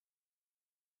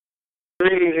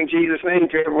Greetings in Jesus' name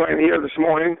to everyone here this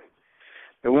morning,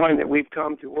 the one that we've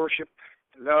come to worship,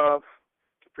 to love,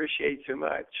 to appreciate so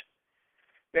much.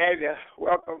 Glad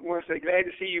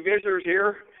to see you visitors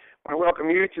here. I want to welcome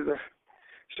you to the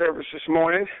service this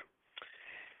morning.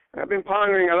 I've been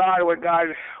pondering a lot of what God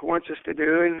wants us to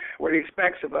do and what He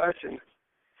expects of us, and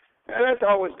that's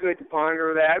always good to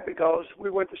ponder that because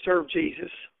we want to serve Jesus,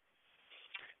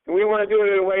 and we want to do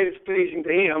it in a way that's pleasing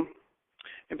to Him.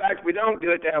 In fact, if we don't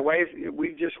do it that way,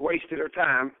 we've just wasted our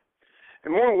time.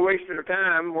 And more than we wasted our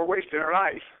time, we're wasting our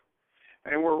life.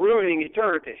 And we're ruining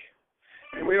eternity.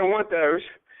 And we don't want those.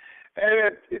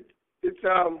 And it's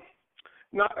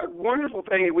not a wonderful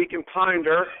thing that we can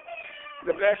ponder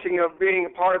the blessing of being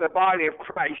a part of the body of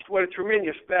Christ. What a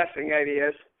tremendous blessing that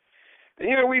is.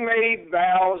 And, we made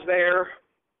vows there.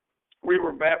 We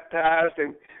were baptized,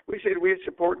 and we said we'd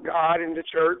support God in the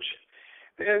church.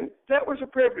 And that was a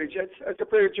privilege. That's a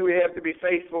privilege we have to be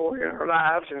faithful in our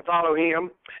lives and follow Him.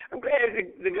 I'm glad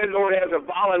the good Lord has a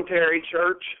voluntary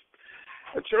church,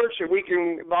 a church that we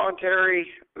can voluntarily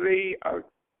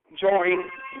join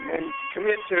and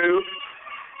commit to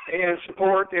and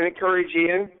support and encourage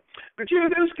in. But,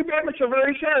 those commitments are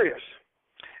very serious.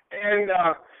 And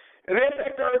they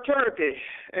affect our eternity.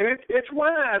 And it's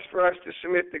wise for us to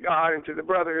submit to God and to the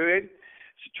brotherhood.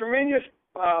 It's a tremendous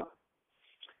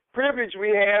privilege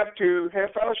we have to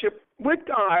have fellowship with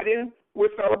God and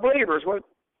with fellow believers. What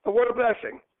a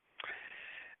blessing.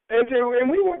 And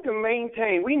we want to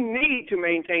we need to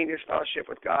maintain this fellowship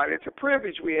with God. It's a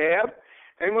privilege we have.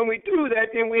 And when we do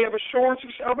that, then we have assurance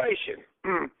of salvation.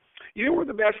 You know what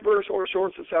the best verse on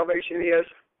assurance of salvation is?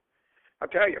 I'll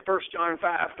tell you, 1 John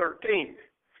 5:13.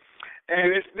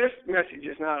 And this message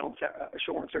is not on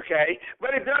assurance, okay?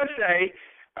 But it does say,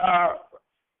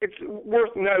 it's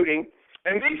worth noting,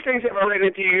 and these things have I read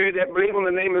unto you that believe on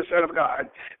the name of the Son of God,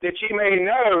 that ye may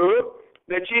know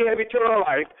that ye have eternal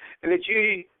life, and that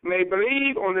ye may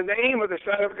believe on the name of the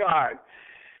Son of God.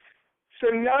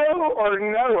 So know or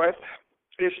knoweth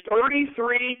is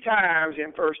 33 times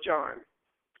in 1 John.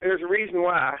 There's a reason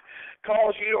why.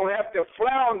 Because you don't have to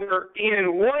flounder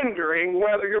in wondering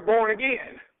whether you're born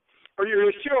again or you're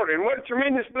His children. What a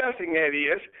tremendous blessing that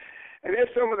is. And that's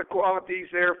some of the qualities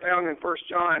there found in 1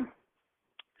 John.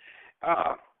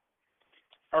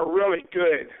 Are really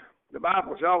good. The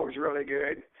Bible is always really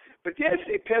good. But this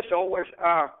epistle was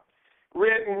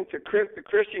written to the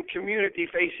Christian community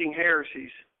facing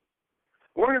heresies.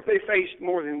 I wonder if they faced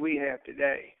more than we have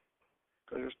today,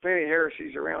 because there's plenty of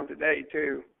heresies around today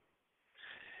too.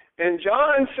 And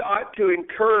John sought to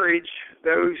encourage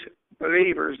those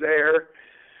believers there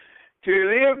to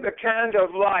live the kind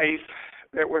of life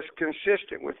that was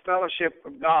consistent with fellowship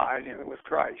of God and with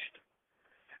Christ.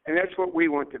 And that's what we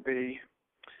want to be.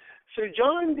 So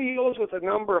John deals with a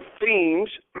number of themes,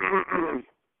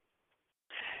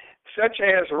 such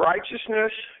as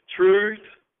righteousness, truth,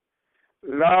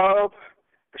 love,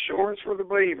 assurance for the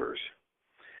believers.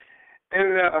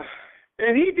 And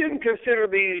he didn't consider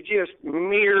these just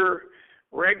mere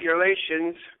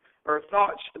regulations or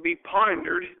thoughts to be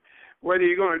pondered, whether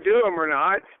you're going to do them or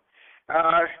not.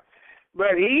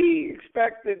 But he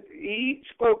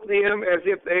spoke them as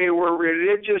if they were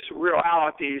religious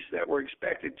realities that were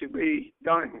expected to be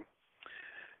done.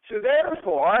 So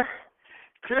therefore,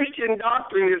 Christian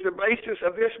doctrine is the basis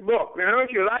of this book. Now, I don't know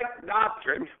if you like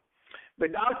doctrine,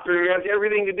 but doctrine has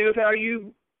everything to do with how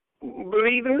you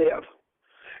believe and live.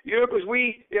 Because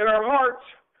we, in our hearts,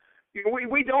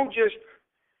 we don't just,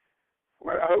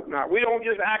 well, I hope not. We don't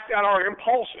just act out our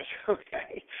impulses,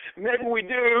 okay? Maybe we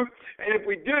do, and if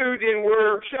we do, then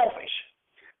we're selfish,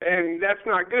 and that's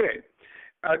not good.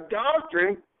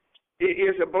 Doctrine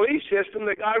is a belief system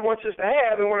that God wants us to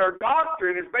have, and when our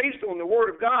doctrine is based on the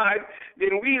Word of God,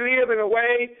 then we live in a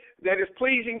way that is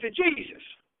pleasing to Jesus,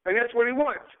 and that's what He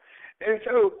wants. And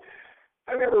so,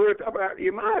 I never really thought about,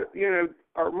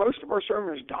 are most of our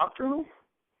sermons doctrinal?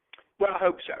 Well, I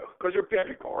hope so, because they're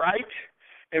biblical, right?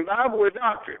 And Bible is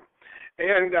doctrine.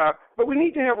 And but we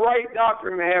need to have right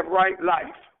doctrine to have right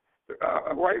life,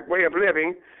 a right way of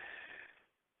living.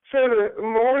 So the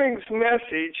morning's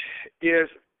message is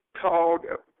called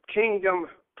Kingdom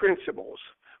Principles,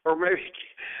 or maybe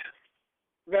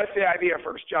that's the idea of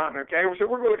 1 John, okay? So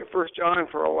we're going to look at 1 John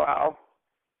for a while.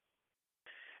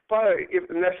 Probably,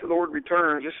 unless the Lord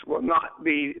returns, this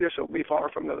will be far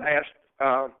from the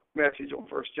last message on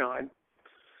 1 John.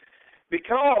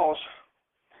 Because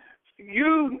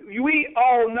we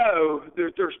all know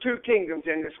there's two kingdoms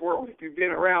in this world, if you've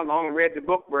been around long and read the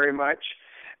book very much.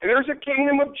 And there's a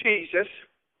kingdom of Jesus,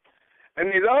 and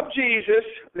they love Jesus,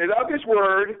 they love His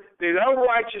Word, they love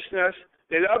righteousness,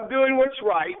 they love doing what's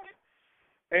right,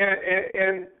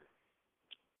 And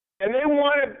they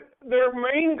wanted, their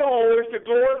main goal is to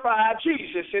glorify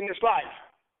Jesus in this life.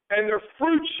 And their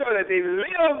fruits show that they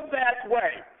live that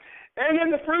way. And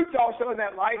then the fruits also in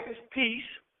that life is peace,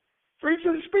 fruits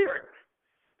of the Spirit.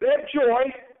 They have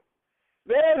joy,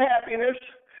 they have happiness,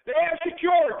 they have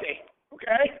security,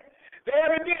 okay? They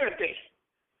have identity.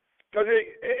 And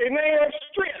they have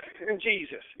strength in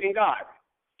Jesus, in God.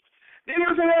 Then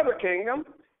there's another kingdom,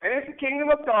 and it's the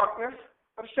kingdom of darkness,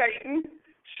 of Satan,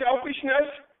 selfishness,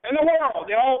 and the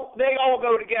world. They all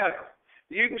go together.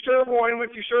 You can serve one,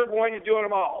 if you serve one, you're doing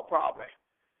them all, probably.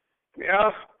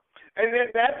 Yeah. And then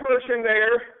that person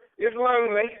there is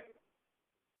lonely.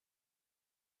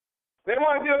 They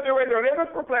want to do it their way. They're living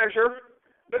for pleasure,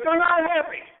 but they're not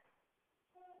happy.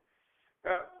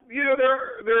 They're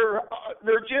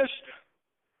just,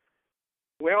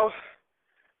 well,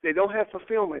 they don't have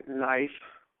fulfillment in life.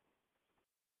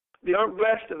 They aren't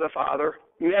blessed of the Father.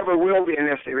 Never will be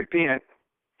unless they repent.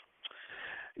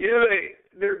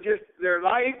 Their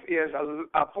life is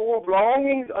a full of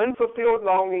longings, unfulfilled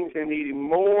longings, and needing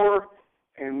more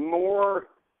and more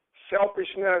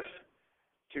selfishness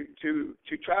to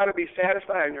try to be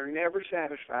satisfied, and they're never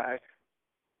satisfied.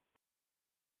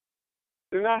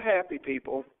 They're not happy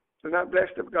people. They're not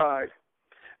blessed of God.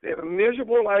 They have a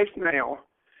miserable life now,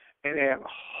 and they have a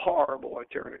horrible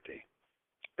eternity.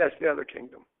 That's the other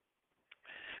kingdom.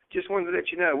 Just wanted to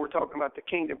let you know we're talking about the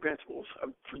kingdom principles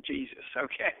for Jesus,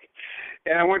 okay?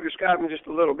 And I want to describe them just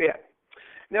a little bit.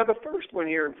 Now, the first one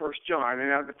here in 1 John, and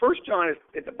now the 1 John is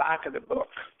at the back of the book,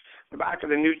 the back of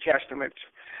the New Testament.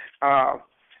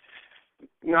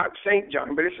 Not St.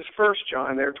 John, but this is 1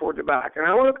 John there toward the back. And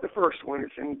I want to look at the first one.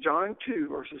 It's in John 2,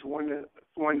 verses 1 to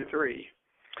 3.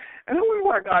 And I wonder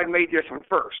why God made this one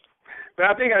first. But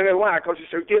I think I know why, because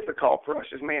it's so difficult for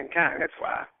us as mankind. That's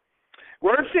why.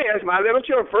 Where it says, my little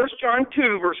children, 1 John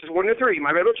 2, verses 1 to 3,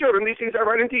 my little children, these things I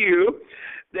write unto you,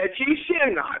 that ye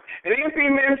sin not. And if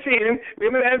any man sin, we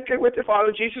have an advocate with the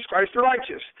Father, Jesus Christ the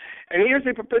righteous. And he is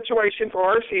the propitiation for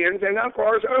our sins, and not for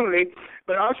ours only,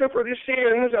 but also for the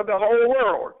sins of the whole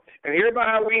world. And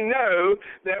hereby we know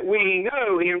that we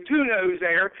know him, two knows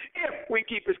there, if we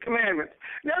keep his commandments.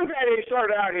 Now that he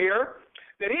started out here,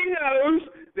 that he knows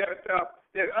that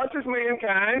us as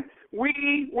mankind,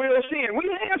 we will sin. We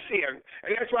have sinned.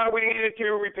 And that's why we needed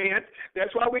to repent.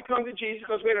 That's why we come to Jesus,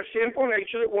 because we had a sinful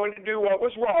nature that wanted to do what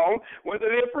was wrong, wanted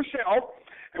to live for self,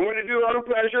 and wanted to do our own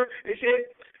pleasure. He said,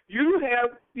 you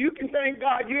can thank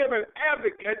God, you have an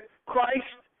advocate, Christ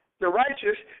the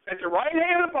righteous, at the right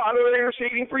hand of the Father,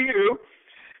 interceding for you.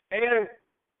 And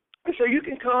so you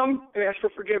can come and ask for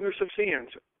forgiveness of sins.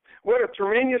 What a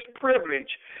tremendous privilege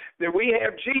that we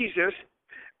have Jesus.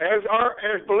 As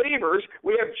believers,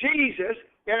 we have Jesus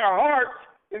in our hearts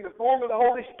in the form of the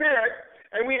Holy Spirit,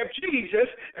 and we have Jesus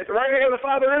at the right hand of the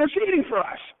Father interceding for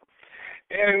us.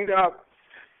 And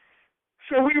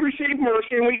so we receive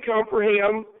mercy, and we come for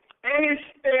him. And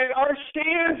our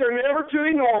sins are never too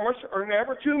enormous or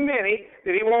never too many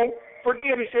that he won't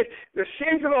forgive. He said the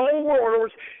sins of the whole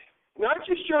world, not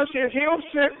just your sins, he'll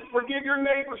forgive your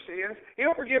neighbor's sins.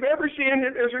 He'll forgive every sin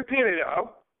that is repented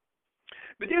of.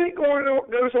 But then he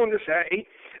goes on to say,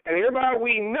 and hereby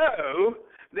we know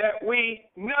that we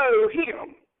know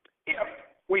him if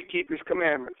we keep his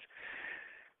commandments.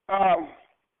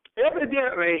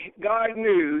 Evidently, God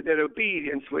knew that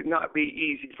obedience would not be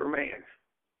easy for man.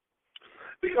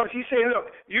 Because he's saying,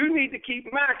 look, you need to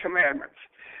keep my commandments.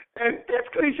 And that's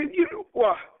because he said,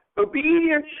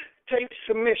 obedience takes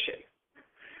submission.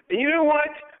 And you know what?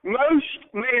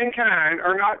 Most mankind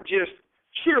are not just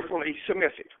cheerfully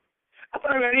submissive. I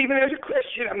find that even as a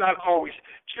Christian, I'm not always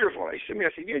cheerfully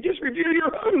submissive. You just review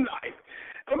your own life.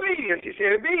 Obedience, he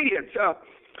said, obedience.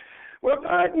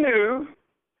 God knew,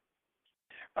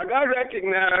 God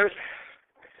recognized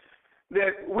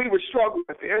that we would struggle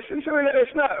with this, and so he let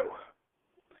us know.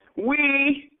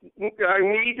 We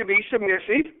need to be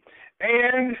submissive,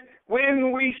 and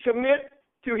when we submit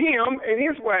to him and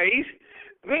his ways,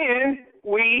 then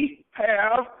we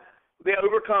have the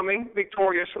overcoming,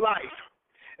 victorious life.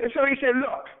 And so he said,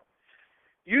 look,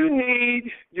 you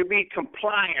need to be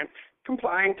complying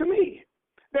to me.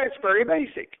 That's very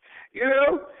basic.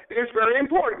 It's very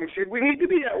important. He said, we need to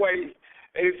be that way.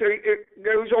 And so it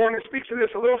goes on and speaks to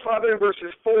this a little further in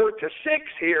verses 4 to 6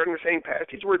 here in the same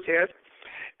passage where it says,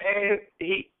 and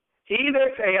he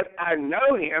that saith, I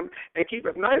know him, and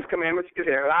keepeth not his commandments is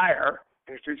a liar,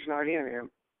 and the truth is not in him.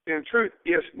 And the truth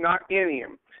is not in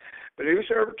him. But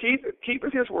whosoever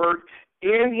keepeth his word,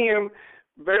 in him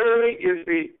verily is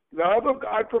the love of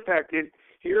God perfected.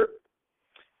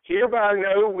 Hereby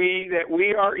know we that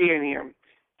we are in him.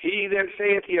 He that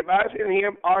saith he abides in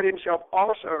him ought himself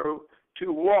also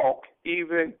to walk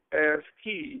even as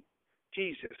he,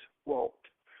 Jesus, walked.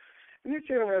 And it's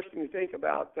interesting to think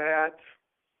about that.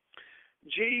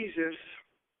 Jesus,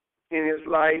 in his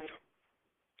life,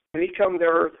 when he come to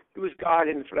earth, he was God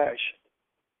in the flesh.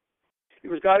 He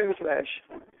was God in the flesh.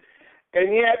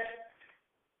 And yet,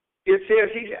 it says,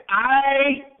 he said,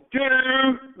 I do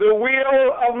the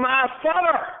will of my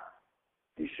Father,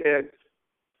 he said.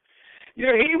 You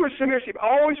know, he was submissive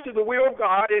always to the will of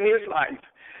God in his life.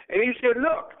 And he said,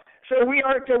 look, so we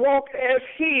are to walk as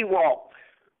he walked.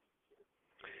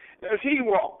 As he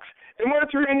walks. And what a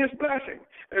tremendous blessing.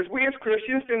 As we as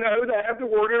Christians to know to have the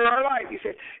Word in our life. He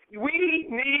said, we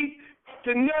need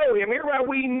to know him. Everybody,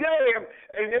 we know him.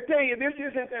 And I tell you, this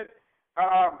isn't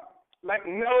like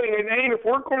knowing a name. If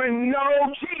we're going to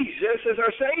know Jesus as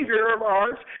our Savior of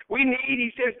our hearts, we need,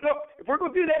 he says, look, if we're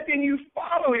going to do that, then you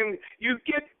follow him. You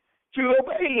get to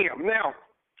obey him. Now,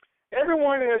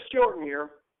 everyone that has children here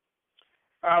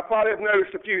probably have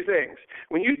noticed a few things.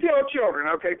 When you tell children,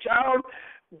 okay, child,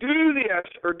 do this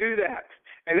or do that,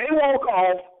 and they walk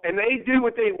off and they do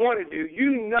what they want to do,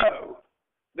 you know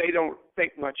they don't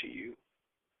think much of you.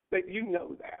 You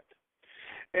know that.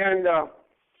 And or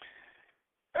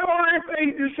if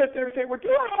they just sit there and say, well, do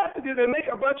I have to do? They make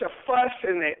a bunch of fuss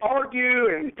and they argue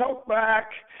and they talk back,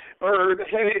 or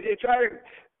they try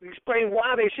to explain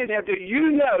why they shouldn't have to.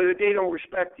 You know that they don't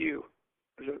respect you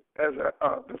as a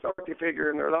authority figure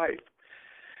in their life.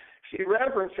 See,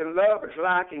 reverence and love is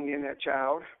lacking in that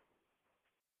child,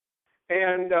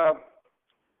 and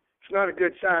it's not a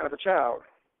good sign of a child.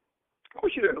 Of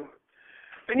course you do.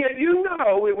 And yet you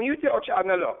know when you tell a child,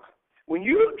 now look, when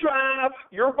you drive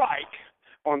your bike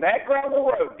on that gravel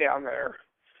road down there,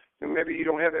 and maybe you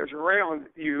don't have those around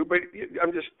you, but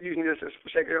I'm just using this as for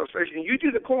sake of illustration, you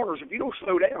do the corners, if you don't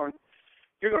slow down,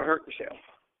 you're going to hurt yourself.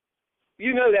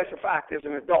 You know that's a fact as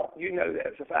an adult. You know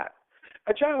that's a fact.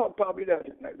 A child probably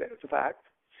doesn't know that it's a fact,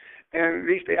 and at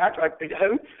least they act like they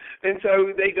don't, and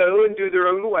so they go and do their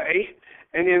own way,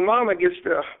 and then mama gets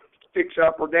to fix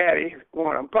up, or daddy,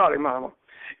 one of them, probably mama,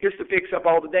 gets to fix up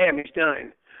all the damage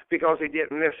done because they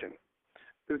didn't listen.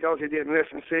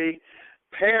 See,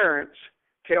 parents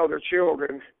tell their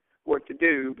children what to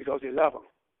do because they love them.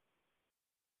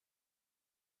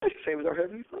 That's the same with our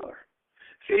Heavenly Father.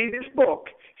 See, this book,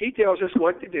 he tells us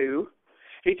what to do.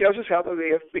 He tells us how to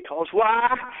live because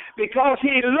why? Because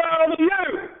he loves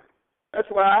you. That's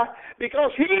why.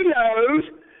 Because he knows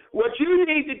what you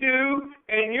need to do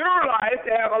in your life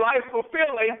to have a life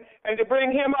fulfilling and to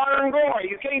bring him honor and glory.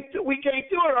 We can't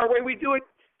do it our way. We do it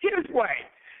his way.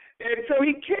 And so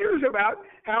he cares about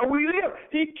how we live.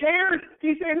 He cares.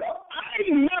 He says, I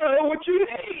know what you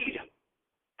need.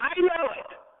 I know it.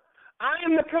 I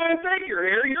am the kind figure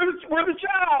here. We're the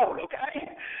child,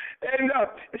 okay? And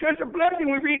so it's a blessing.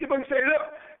 We read the book and say, look,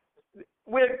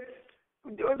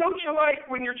 don't you like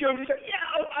when your children say,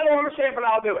 yeah, I don't understand, but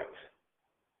I'll do it.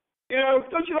 You know,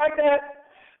 don't you like that?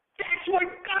 That's what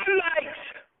God likes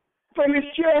from his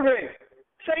children.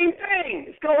 Same thing.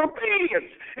 It's called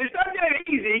obedience. It's not that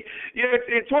easy. You know,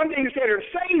 it's one thing to sit there and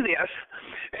say this,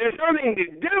 and it's another thing to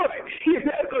do it. You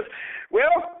know, because,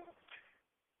 well,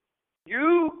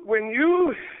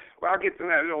 I'll get to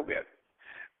that in a little bit.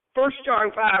 1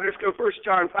 John 5, let's go 1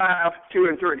 John 5, 2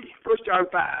 and 3. 1 John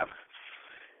 5.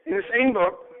 In the same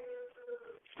book,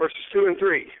 verses 2 and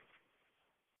 3.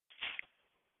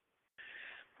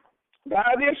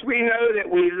 By this we know that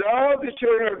we love the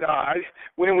children of God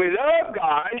when we love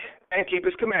God and keep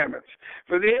his commandments.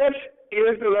 For this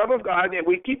is the love of God, that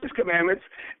we keep his commandments,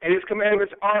 and his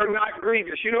commandments are not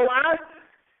grievous. You know why?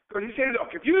 Because he said,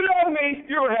 look, if you love me,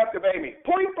 you're going to have to obey me.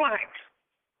 Point blank.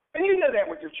 And you know that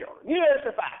with your children. You know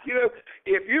that's a fact. You know,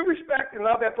 if you respect and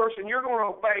love that person, you're going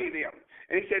to obey them.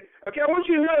 And he said, okay, I want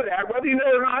you to know that, whether you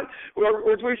know it or not. Or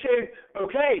as we said,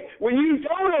 okay, when you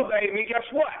don't obey me, guess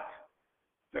what?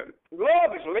 The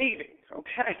love is leaving,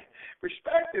 okay?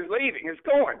 Respect is leaving. It's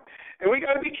going. And we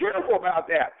got to be careful about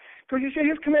that. Because you see,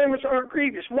 his commandments aren't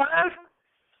grievous. Why?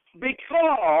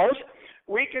 Because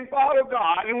we can follow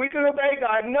God and we can obey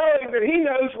God knowing that he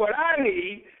knows what I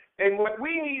need and what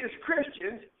we need as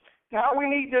Christians, how we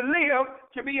need to live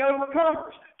to be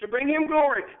overcomers, to bring him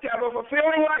glory, to have a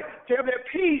fulfilling life, to have that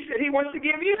peace that he wants to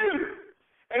give you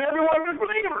and every one of his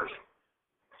believers.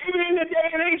 Even in the day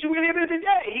and age we live in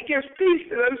today, he gives peace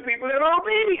to those people that are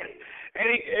obedient. And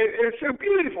it's so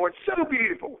beautiful. It's so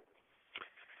beautiful.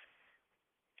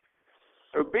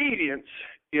 Obedience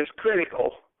is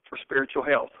critical for spiritual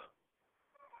health.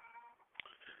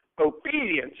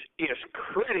 Obedience is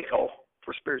critical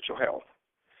for spiritual health.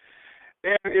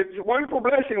 And it's a wonderful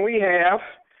blessing we have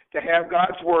to have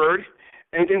God's Word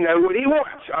and to know what He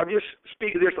wants. I'll just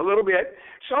speak of this a little bit.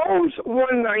 Psalms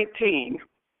 119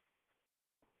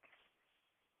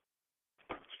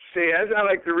 says, I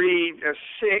like to read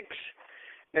 6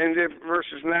 and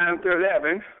verses 9 through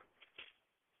 11.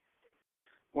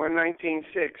 119:6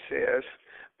 says,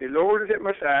 the Lord is at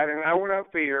my side, and I will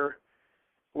not fear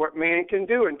what man can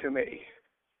do unto me.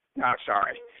 No,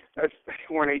 sorry. That's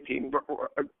 118,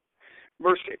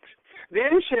 verse 6.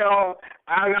 Then shall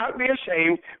I not be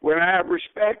ashamed when I have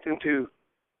respect unto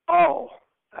all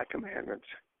thy commandments.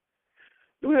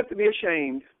 You don't have to be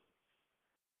ashamed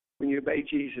when you obey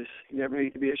Jesus. You never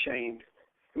need to be ashamed.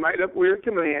 It might look weird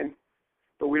to man,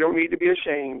 but we don't need to be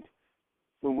ashamed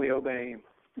when we obey Him.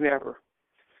 Never.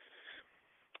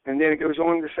 And then it goes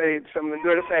on to say some of the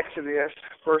good effects of this.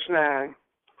 Verse 9.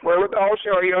 Wherewithal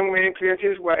shall a young man cleanse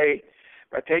his way,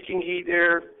 by taking heed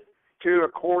thereto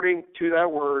according to thy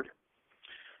word.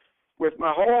 With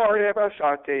my whole heart have I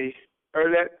sought thee, or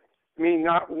let me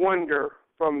not wander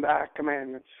from thy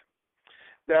commandments.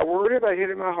 Thy word have I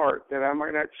hid in my heart, that I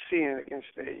might not sin against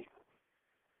thee.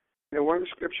 Now, one of the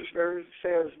scriptures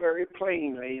says very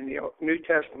plainly in the New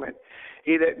Testament,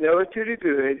 he that knoweth to do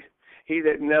good, he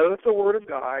that knoweth the word of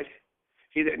God,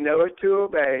 he that knoweth to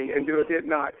obey, and doeth it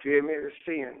not, to him it is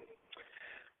sin.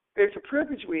 It's a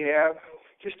privilege we have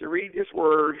just to read this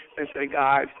word and say,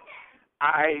 God,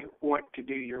 I want to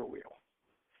do your will.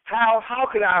 How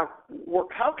can I work?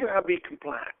 How can I be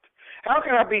compliant? How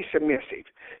can I be submissive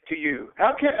to you?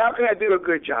 How can I do a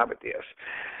good job at this?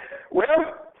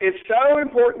 Well, it's so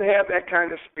important to have that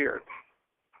kind of spirit.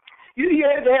 You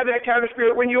had to have that kind of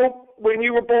spirit when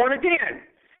you were born again.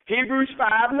 Hebrews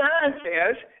 5:9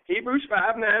 says,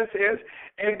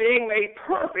 and being made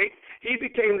perfect, he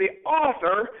became the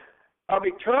author of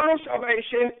eternal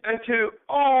salvation unto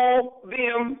all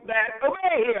them that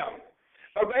obey him.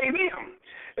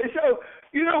 And so,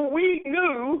 we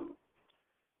knew,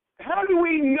 how do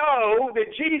we know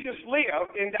that Jesus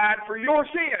lived and died for your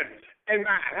sins and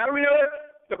mine? How do we know it?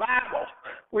 The Bible.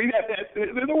 We have that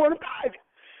through the Word of God.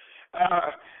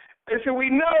 And so we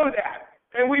know that,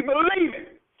 and we believe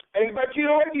it. But you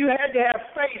know what? You had to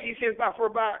have faith. He says, by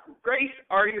grace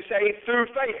are you saved through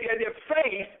faith. You had to have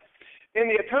faith in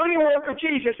the atoning work of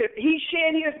Jesus, that He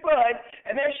shed His blood,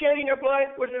 and that shedding of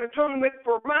blood was an atonement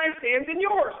for my sins and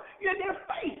yours. You had to have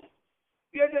faith.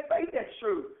 You had to have faith. That's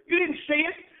true. You didn't see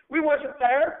it. We wasn't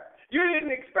there. You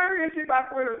didn't experience it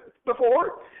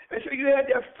before, and so you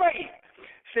had to have faith.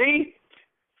 See,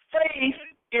 faith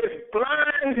is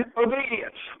blind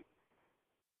obedience.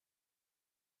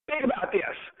 Think about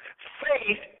this.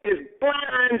 Faith is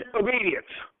blind obedience.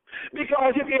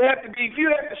 Because if you have to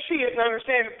see it and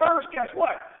understand it first, guess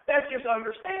what? That's just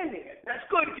understanding it. That's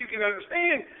good if you can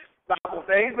understand Bible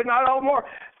things, but not all more.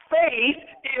 Faith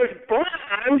is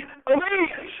blind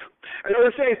obedience. And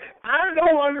they're saying, I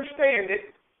don't understand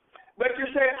it, but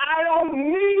you're saying, I don't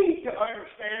need to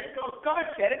understand it because God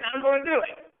said it and I'm going to do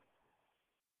it.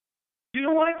 You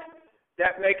know what?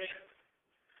 That makes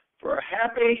for a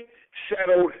happy,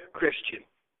 settled Christian.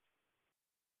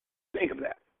 Think of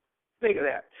that. Think of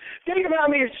that. Think of how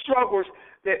many struggles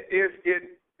that is in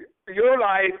your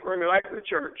life or in the life of the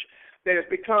church that has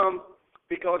become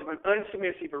because of an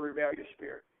unsubmissive or rebellious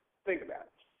spirit. Think about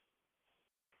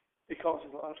it. It causes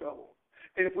a lot of trouble.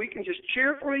 And if we can just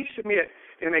cheerfully submit,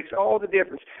 it makes all the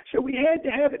difference. So we had to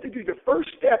have it to do the first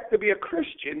step to be a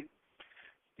Christian.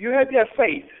 You had to have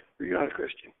faith, or you're not a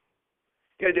Christian.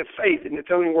 You had to have faith in the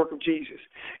atoning work of Jesus.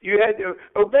 You had to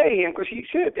obey Him because He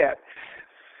said that.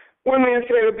 One man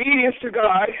said obedience to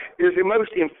God is the most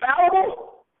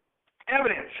infallible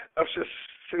evidence of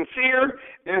sincere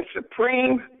and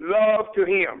supreme love to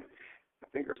Him. I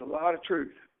think there's a lot of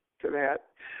truth to that.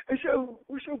 And so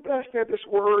we're so blessed to have this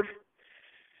Word.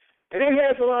 And it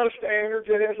has a lot of standards.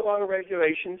 It has a lot of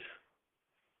regulations.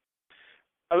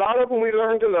 A lot of them we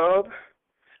learn to love.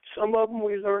 Some of them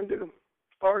we learn to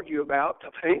argue about, I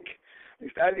think. At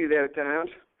least I do that at times.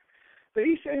 But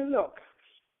He's saying, look,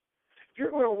 if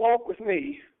you're going to walk with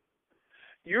me,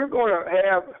 you're going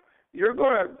to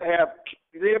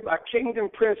live by kingdom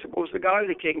principles, the God of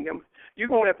the kingdom. You're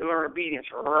going to have to learn obedience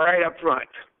right up front.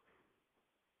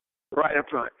 Right up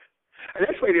front. And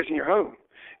that's the way it is in your home.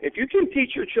 If you can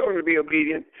teach your children to be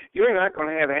obedient, you're not going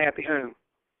to have a happy home.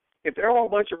 If they're all a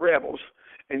bunch of rebels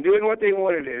and doing what they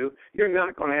want to do, you're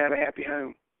not going to have a happy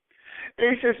home.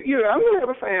 And He says, I'm going to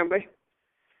have a family,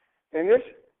 and this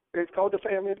is called the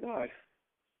family of God.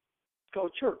 It's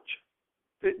called church,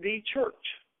 the church.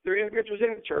 There are individuals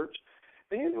in the church,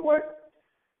 and you know what?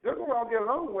 They're going to all get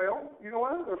along well. You know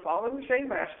what? They're following the same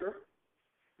master.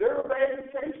 They're obeying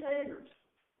the same standards.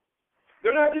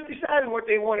 They're not just deciding what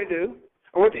they want to do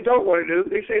or what they don't want to do.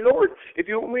 They say, Lord, if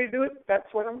you want me to do it, that's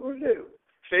what I'm going to do.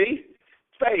 See?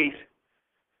 Faith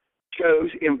shows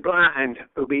in blind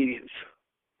obedience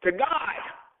to God.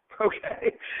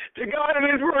 Okay? To God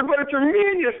and His Word. What a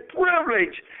tremendous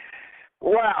privilege.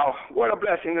 Wow. What a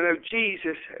blessing to know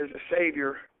Jesus as the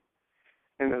Savior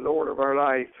and the Lord of our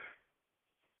life.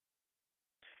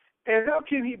 And how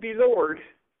can He be Lord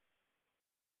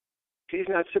if He's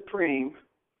not supreme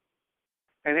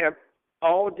and have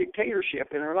all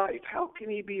dictatorship in our life? How can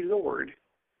He be Lord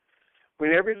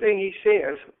when everything He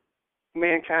says,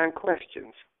 mankind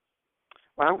questions?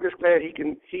 Well, I'm just glad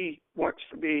He wants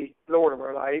to be Lord of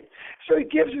our life. So He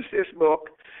gives us this book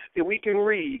that we can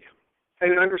read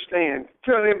and understand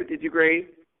to a limited degree.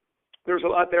 There's a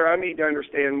lot there I need to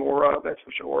understand more of, that's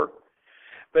for sure.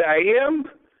 But I am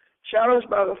challenged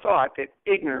by the thought that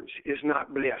ignorance is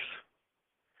not bliss.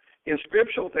 In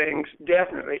scriptural things,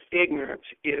 definitely ignorance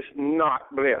is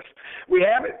not bliss. We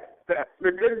have it,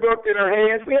 the good book in our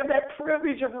hands. We have that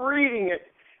privilege of reading it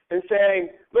and saying,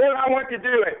 Lord, I want to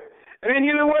do it. And then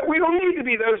you know what? We don't need to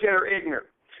be those that are ignorant.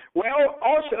 Well,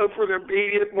 also for the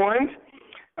obedient ones,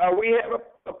 we have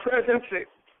a presence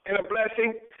and a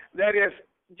blessing that is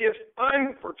just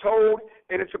unforetold,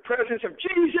 and it's the presence of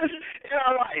Jesus in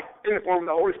our life in the form of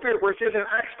the Holy Spirit, where it says in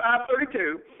Acts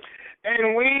 5:32,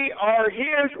 and we are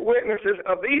His witnesses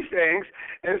of these things,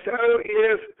 and so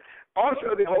is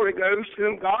also the Holy Ghost,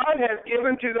 whom God has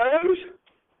given to those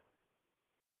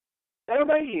that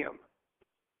obey Him.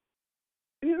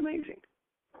 Isn't it amazing?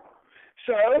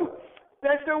 So,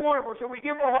 that's so wonderful. So we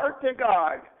give our heart to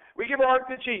God. We give our heart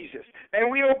to Jesus. And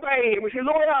we obey Him. We say,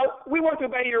 Lord, we want to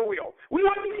obey Your will. We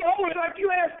want to be holy like You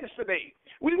ask us to be.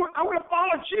 I want to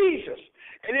follow Jesus.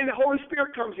 And then the Holy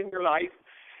Spirit comes in your life,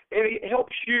 and He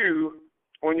helps you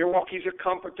on your walk. He's a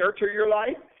comforter to your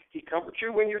life. He comforts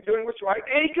you when you're doing what's right.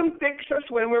 And He can fix us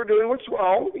when we're doing what's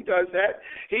wrong. He does that.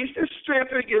 He's the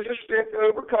strength that gives us strength to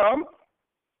overcome.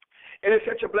 And it's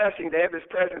such a blessing to have His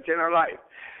presence in our life.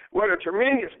 What a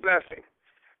tremendous blessing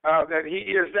that He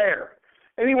is there.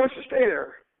 And He wants to stay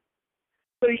there.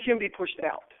 But He can be pushed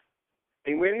out.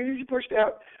 And when is He pushed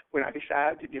out? When I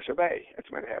decide to disobey. That's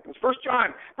when it happens. 1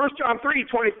 John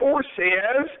 3:24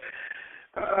 says,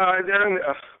 there in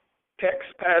the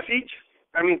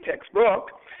textbook,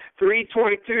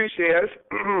 3:22 says,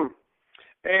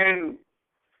 and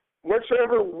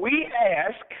whatsoever we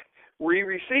ask, we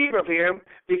receive of Him,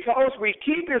 because we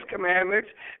keep His commandments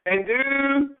and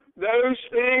do those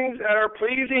things that are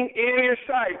pleasing in His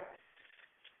sight.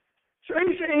 So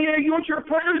He's saying here, you want your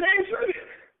prayers answered?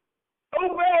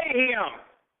 Obey Him.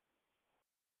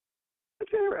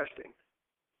 That's interesting.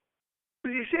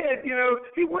 But He said, He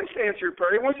wants to answer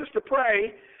prayer. He wants us to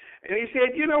pray. And He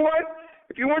said, you know what?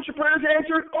 If you want your prayers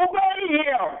answered, obey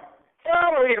Him.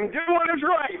 Follow Him. Do what is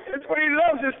right. That's what He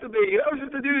loves us to be. He loves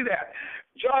us to do that.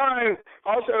 John,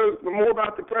 also, more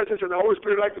about the presence of the Holy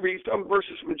Spirit, I'd like to read some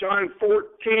verses from John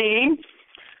 14,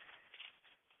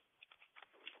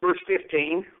 verse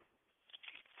 15,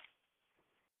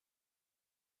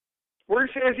 where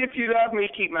it says, if you love me,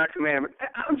 keep my commandments.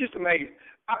 I'm just amazed.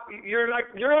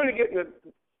 You're only getting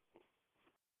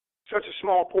such a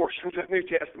small portion of the New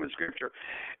Testament Scripture.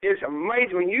 It's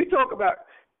amazing. When you talk about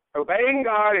obeying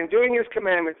God and doing His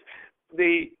commandments,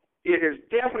 it is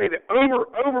definitely the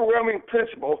overwhelming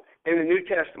principle in the New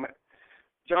Testament.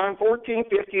 John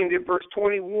 14:15 to verse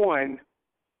 21,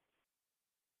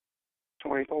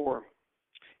 24.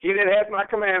 He that hath my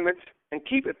commandments and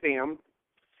keepeth them,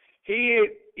 he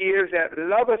is that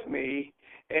loveth me,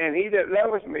 and he that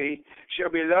loveth me shall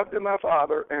be loved of my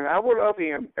Father, and I will love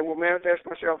him and will manifest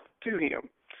myself to him.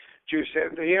 Judas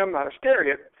said to him, not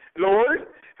Iscariot, Lord,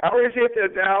 how is it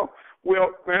that thou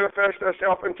wilt manifest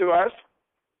thyself unto us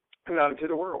and not unto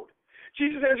the world?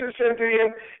 Jesus answered and said to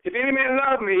him, if any man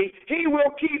love me, he will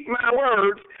keep my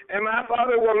words, and my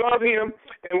Father will love him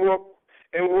and will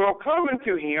come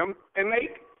unto him and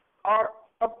make our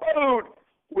abode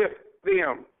with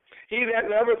them. He that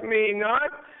loveth me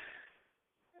not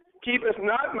keepeth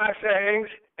not my sayings,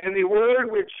 and the word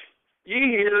which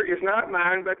ye hear is not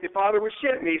mine, but the Father which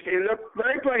sent me. So look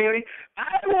very plainly,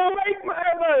 I will make my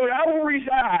abode, I will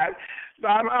reside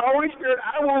by my Holy Spirit.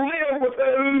 I will live with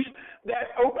those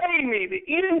that obey me. The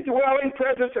indwelling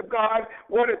presence of God,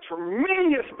 what a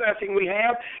tremendous blessing we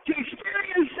have to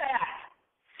experience that.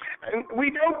 And we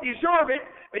don't deserve it,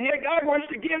 and yet God wants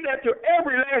to give that to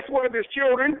every last one of His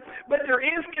children, but there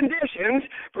is conditions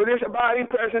for this abiding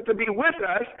presence to be with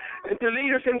us and to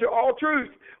lead us into all truth.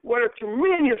 What a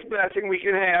tremendous blessing we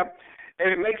can have,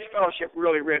 and it makes fellowship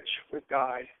really rich with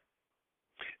God.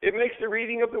 It makes the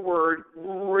reading of the Word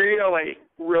really,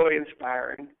 really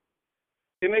inspiring.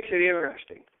 It makes it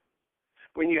interesting.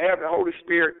 When you have the Holy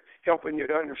Spirit helping you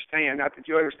to understand, not that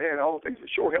you understand all things, but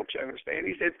sure helps you understand.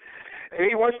 He said, and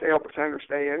He wants to help us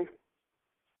understand.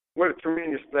 What a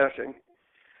tremendous blessing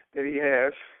that He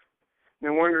has.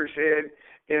 No wonder He said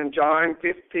in John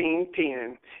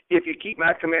 15:10, if you keep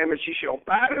my commandments, you shall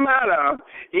abide in my love,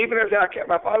 even as I kept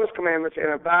my Father's commandments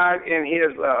and abide in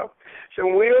His love. So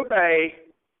when we obey,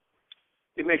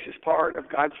 it makes us part of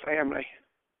God's family.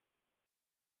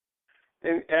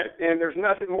 And there's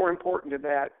nothing more important to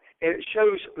that. And it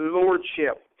shows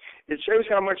lordship. It shows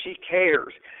how much He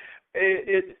cares.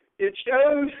 It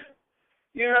shows,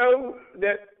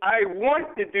 that I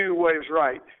want to do what is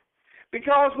right.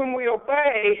 Because when we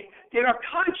obey, then our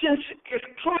conscience is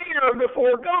clear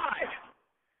before God.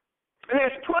 And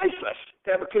it's priceless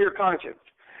to have a clear conscience.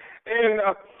 And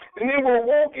then we're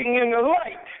walking in the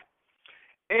light.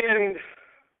 And,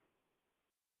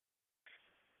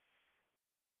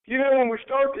 when we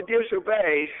start to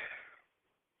disobey,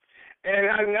 and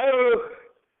I know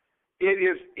it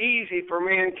is easy for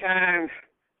mankind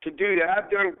to do that.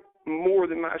 I've done more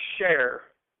than my share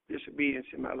of disobedience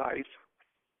in my life.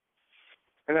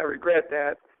 And I regret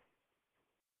that.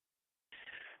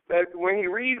 But when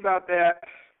you read about that,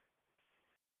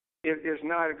 it is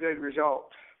not a good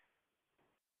result.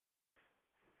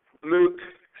 Luke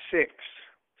 6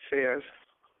 says,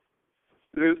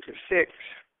 Luke 6,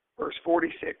 verse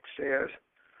 46 says,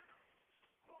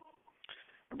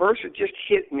 a verse that just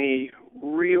hit me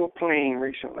real plain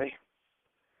recently.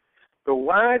 But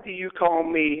why do you call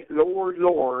me Lord,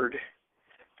 Lord,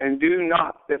 and do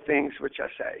not the things which I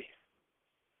say?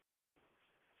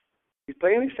 He's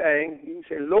plainly saying, you can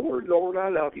say, Lord, Lord, I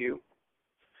love you.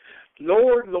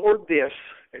 Lord, Lord, this,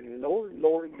 and Lord,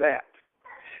 Lord, that.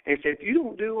 And he said, if you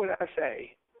don't do what I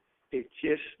say, it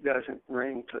just doesn't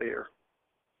ring clear.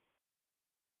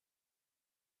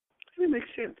 It makes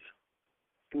sense.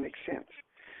 It makes sense.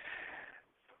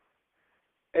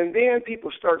 And then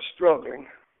people start struggling.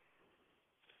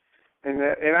 And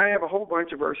I have a whole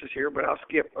bunch of verses here, but I'll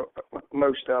skip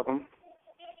most of them.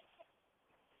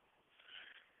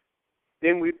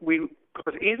 Then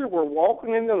because either we're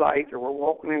walking in the light or we're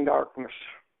walking in darkness.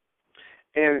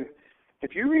 And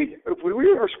if we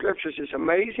read our scriptures, it's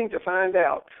amazing to find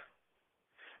out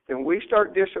that when we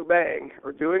start disobeying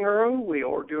or doing our own will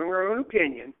or doing our own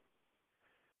opinion,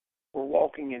 we're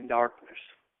walking in darkness.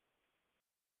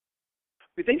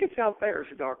 We think it's out there as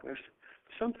a darkness.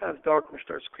 Sometimes darkness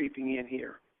starts creeping in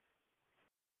here.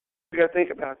 We got to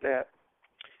think about that.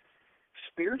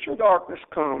 Spiritual darkness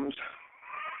comes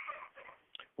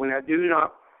when I do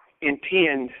not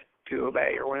intend to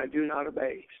obey, or when I do not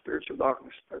obey. Spiritual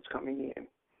darkness starts coming in,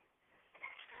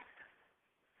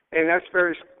 and that's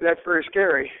very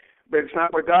scary. But it's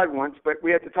not what God wants. But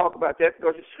we have to talk about that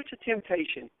because it's such a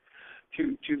temptation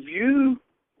to view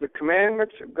the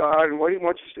commandments of God and what He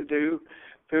wants us to do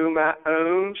through my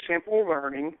own simple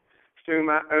learning, through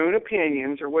my own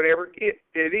opinions, or whatever it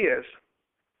is.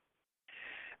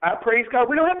 I praise God.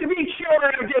 We don't have to be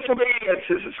children of disobedience,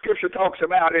 as the Scripture talks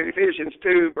about in Ephesians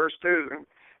 2, verse 2, and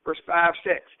verse 5,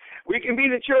 6. We can be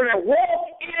the children that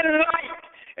walk in light.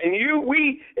 And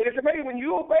it's amazing, when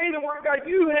you obey the Word of God,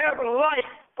 you have a light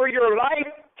for your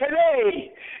life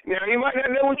today. Now, you might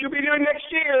not know what you'll be doing next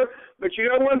year, but you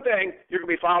know one thing, you're going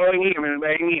to be following Him and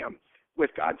obeying Him with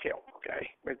God's help, okay?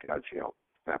 With God's help.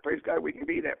 And I praise God we can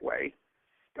be that way.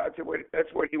 God said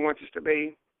that's what He wants us to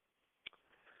be.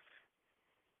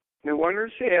 No wonder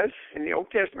it says, in the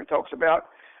Old Testament, talks about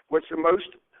what's the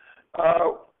most,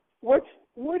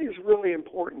 what is really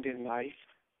important in life.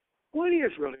 What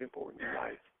is really important in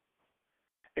life?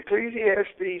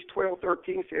 Ecclesiastes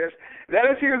 12:13 says, "Let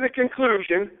us hear the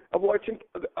conclusion of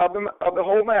of the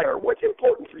whole matter." What's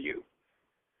important for you?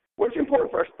 What's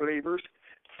important for us believers?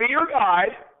 Fear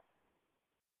God,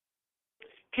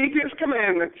 keep His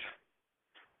commandments,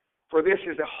 for this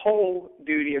is the whole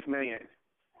duty of man.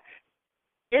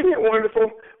 Isn't it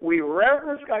wonderful? We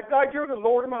reverence God. God, you're the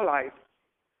Lord of my life.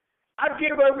 I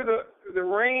give over the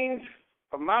reins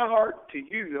of my heart to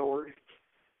you, Lord.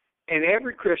 And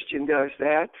every Christian does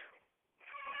that.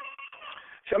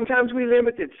 Sometimes we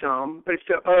limit it some, but it's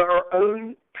to our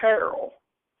own peril.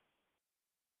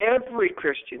 Every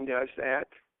Christian does that.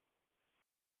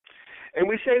 And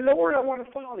we say, Lord, I want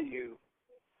to follow you.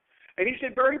 And He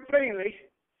said very plainly,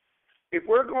 if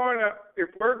we're going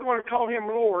to call Him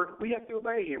Lord, we have to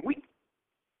obey Him. We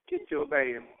get to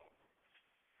obey Him.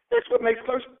 That's what makes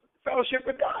close fellowship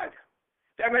with God.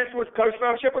 That makes close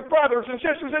fellowship with brothers and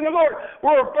sisters in the Lord.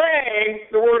 We're obeying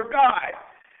the Word of God.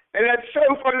 And that's so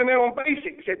fundamental and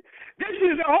basic. This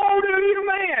is a whole new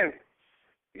man.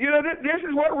 You know, this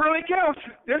is what really counts.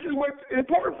 This is what's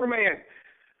important for man.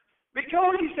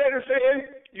 Because he said,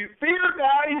 you fear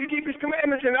God and you keep his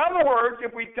commandments. In other words,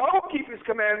 if we don't keep his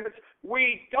commandments,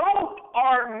 we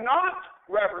are not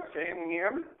reverencing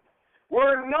him.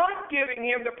 We're not giving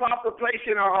him the proper place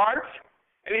in our hearts.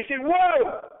 And he said,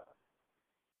 whoa,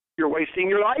 you're wasting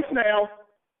your life now.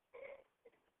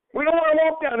 We don't want to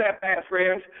walk down that path,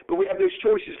 friends, but we have those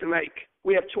choices to make.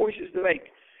 We have choices to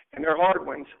make, and they're hard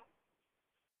ones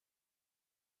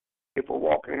if we're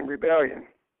walking in rebellion.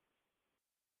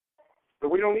 But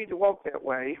we don't need to walk that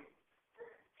way.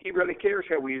 He really cares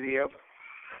how we live.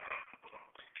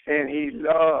 And he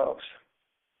loves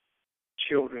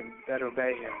children that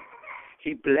obey him.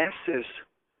 He blesses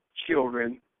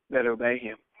children that obey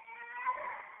him.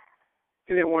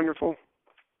 Isn't it wonderful?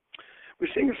 We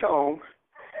sing a song,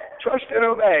 Trust and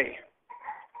Obey.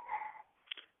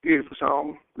 Beautiful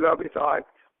song, lovely thought,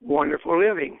 wonderful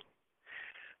living.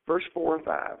 Verse 4 and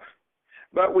 5.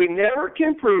 But we never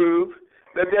can prove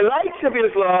the delights of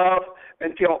his love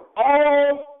until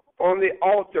all on the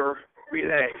altar we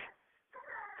lay.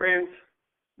 Friends,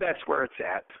 that's where it's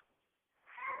at.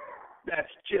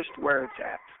 That's just where it's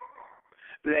at.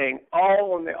 Laying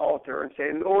all on the altar and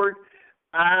saying, Lord,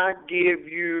 I give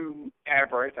you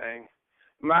everything.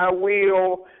 My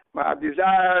will, my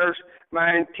desires,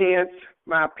 my intents,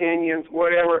 my opinions,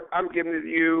 whatever, I'm giving it to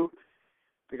you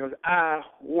because I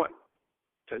want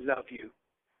to love you.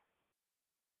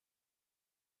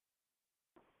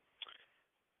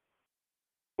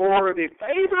 For the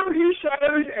favor he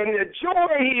shows and the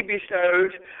joy he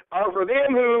bestows are for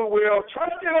them who will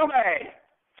trust and obey.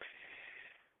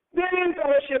 Then in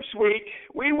fellowship sweet,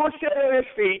 we will sit at his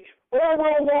feet, or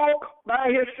will walk by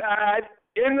his side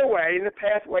in the way, in the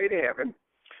pathway to heaven.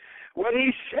 What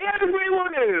he says we will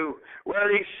do, where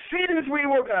he sends we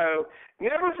will go.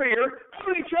 Never fear,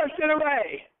 only trust and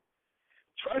obey.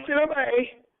 Trust and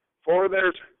obey, for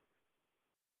there's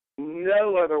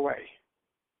no other way.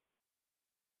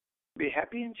 Be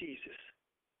happy in Jesus,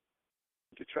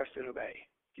 to trust and obey.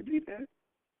 Do you believe that?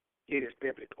 It is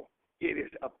biblical. It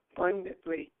is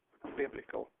abundantly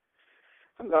biblical.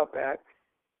 I love that.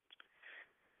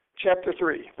 Chapter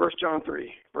 3, 1 John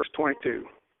 3, verse 22.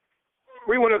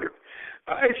 We want to,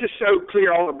 it's just so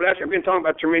clear, all the blessings. I've been talking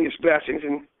about tremendous blessings,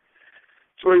 and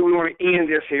so we want to end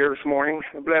this here this morning,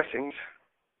 the blessings,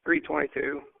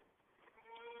 3:22.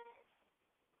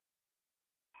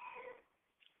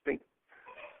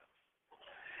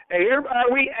 And hereby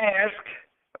we ask,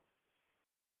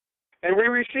 and we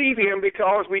receive him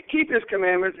because we keep his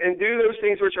commandments and do those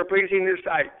things which are pleasing in his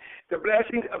sight. The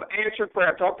blessings of answered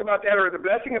prayer. I talked about that earlier. The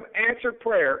blessing of answered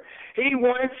prayer. He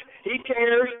wants, he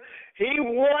cares, he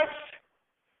wants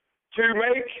to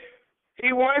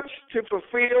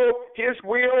fulfill his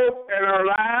will in our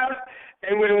lives.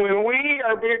 And when we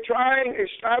are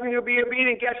striving to be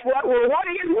obedient, guess what? We're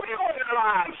wanting his will in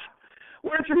our lives.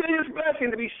 What a tremendous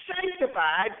blessing to be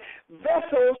sanctified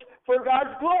vessels for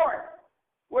God's glory.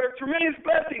 What a tremendous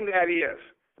blessing that is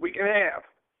we can have.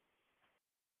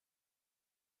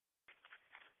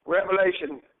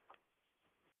 Revelation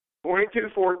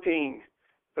 22:14.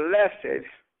 Blessed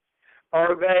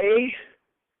are they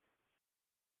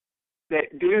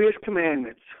that do his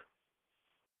commandments.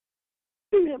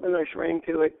 Doesn't have a nice ring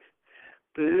to it.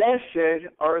 Blessed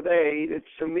are they that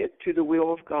submit to the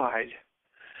will of God.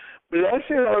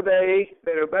 Blessed are they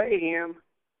that obey him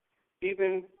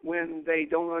even when they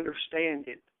don't understand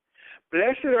it.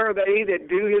 Blessed are they that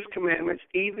do his commandments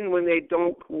even when they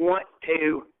don't want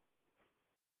to.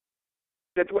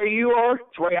 That's the way you are.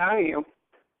 That's the way I am.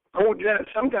 I won't do that.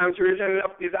 Sometimes there isn't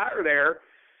enough desire there.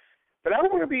 But I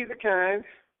want to be the kind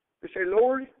to say,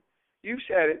 Lord, you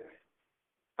said it.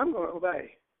 I'm going to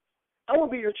obey. I want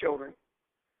to be your children.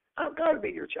 I've got to be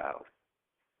your child.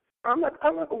 I'm not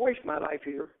going to waste my life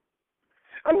here.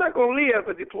 I'm not going to live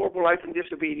a deplorable life in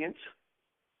disobedience,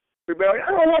 rebellion.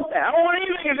 I don't want that. I don't want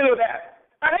anything to do with that.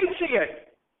 I hate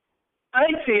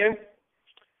sin.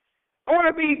 I want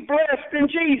to be blessed in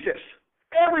Jesus.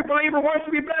 Every believer wants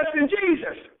to be blessed in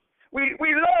Jesus. We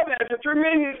love that. It's a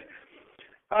tremendous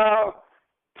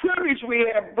privilege we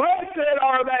have. Blessed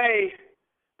are they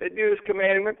that do his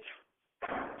commandments.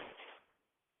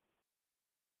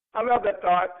 I love that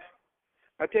thought.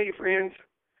 I tell you, friends,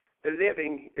 the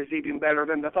living is even better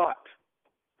than the thought.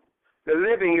 The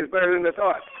living is better than the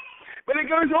thought. But it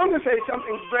goes on to say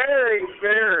something very,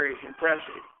 very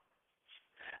impressive.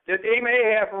 That they may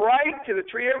have right to the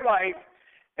tree of life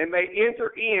and may enter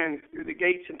in through the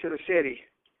gates into the city.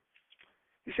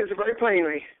 He says it very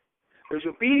plainly. There's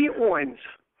obedient ones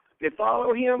that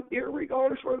follow him,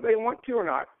 irregardless whether they want to or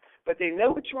not. but they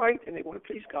know it's right and they want to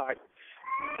please God.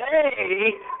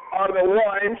 They are the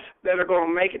ones that are going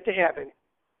to make it to heaven.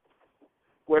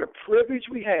 What a privilege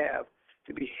we have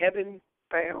to be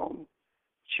heaven-bound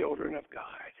children of God.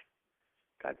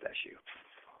 God bless you.